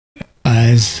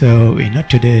guys. So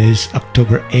today is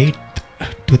October 8th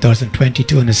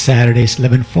 2022 on a Saturday. It's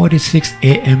 11:46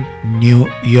 a.m. New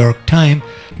York time.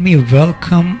 Let me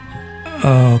welcome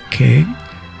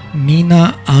Nina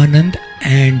Anand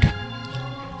and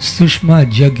Sushma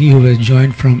Jaggi, who has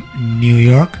joined from New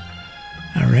York.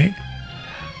 All right.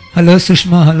 Hello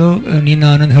Sushma. Hello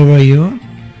Nina Anand. How are you?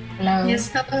 Hello. Yes,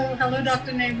 hello. Hello,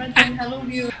 Dr. Naiman, and hello,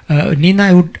 viewers. Nina,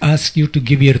 I would ask you to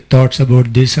give your thoughts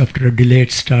about this after a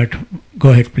delayed start.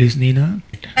 Go ahead, please, Nina.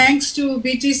 Thanks to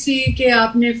BTC के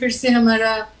आपने फिर से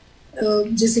हमारा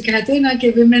जैसे कहते हैं ना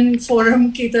कि women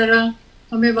forum की तरह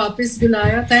हमें वापस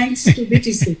बुलाया. Thanks to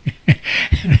BTC.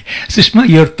 Sushma,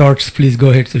 your thoughts, please. Go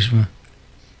ahead, Sushma.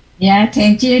 Yeah,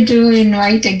 thank you to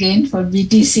invite again for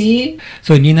BTC.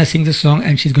 So Nina sings a song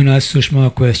and she's going to ask Sushma a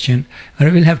question.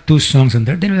 We'll have two songs on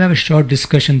that. Then we'll have a short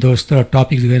discussion. Those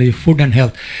topics will be food and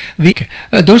health.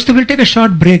 Those two will take a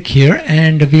short break here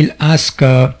and we'll ask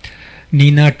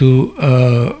Nina to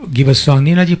give a song.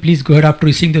 Nina ji, please go ahead. After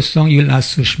you sing the song, you'll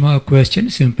ask Sushma a question,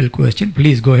 simple question.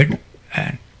 Please go ahead.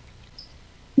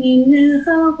 इन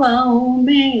हवाओं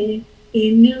में,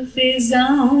 इन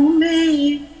फिजाओं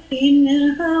में, इन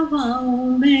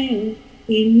हवाओं में,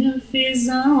 इन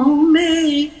फिजाओं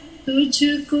में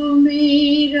तुझको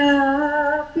मेरा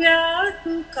प्यार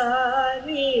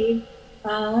पुकारे.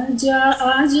 आजा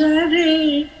आजा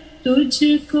रे,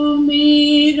 तुझको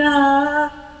मेरा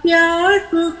प्यार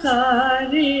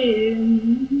पुकारे.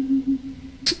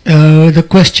 The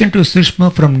question to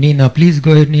Sushma from Nina. Please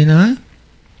go ahead, Nina.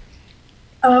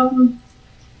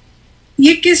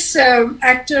 ये किस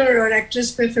एक्टर और एक्ट्रेस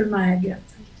पे फिल्माया गया था?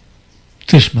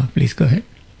 Sushma, please go ahead.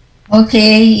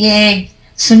 Okay, ये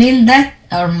सुनील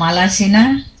दत्त और माला सिन्हा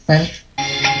पर.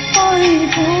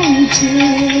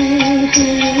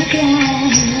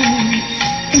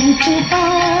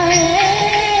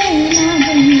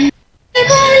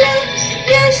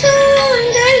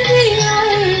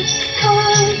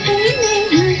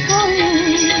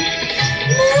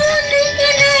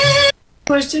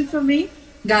 Question for me.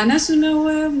 गाना सुना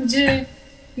हुआ है मुझे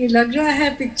ये लग रहा है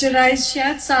पिक्चराइज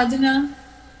शायद साधना.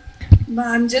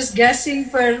 I'm just guessing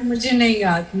पर मुझे नहीं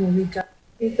याद मूवी का.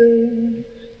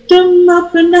 तुम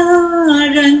अपना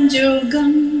रंजो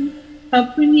गम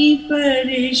अपनी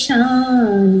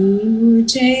परेशानी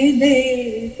मुझे दे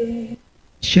दो.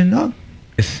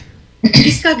 Yes.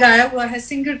 किसका गाया हुआ है?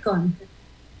 सिंगर कौन है?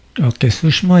 Okay,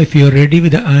 Sushma, if you're ready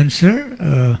with the answer.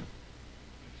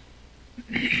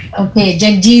 Okay,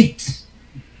 Jagjit.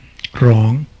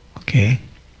 Wrong. Okay.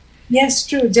 Yes,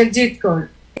 true. Jagjit Kaur.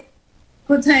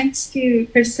 Good, thanks कि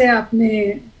फिर से आपने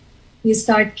ये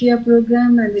start किया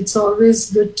program, and it's always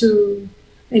good to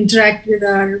interact with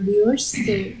our viewers.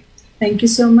 So thank you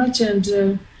so much, and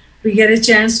we get a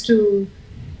chance to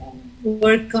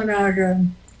work on our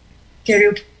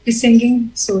karaoke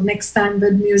singing. So next time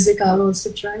with music, I'll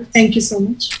also try. Thank you so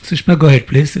much. Sushma, go ahead,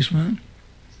 please, Sushma.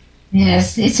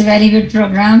 Yes, it's a very good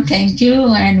program. Thank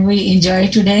you, and we enjoy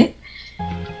today.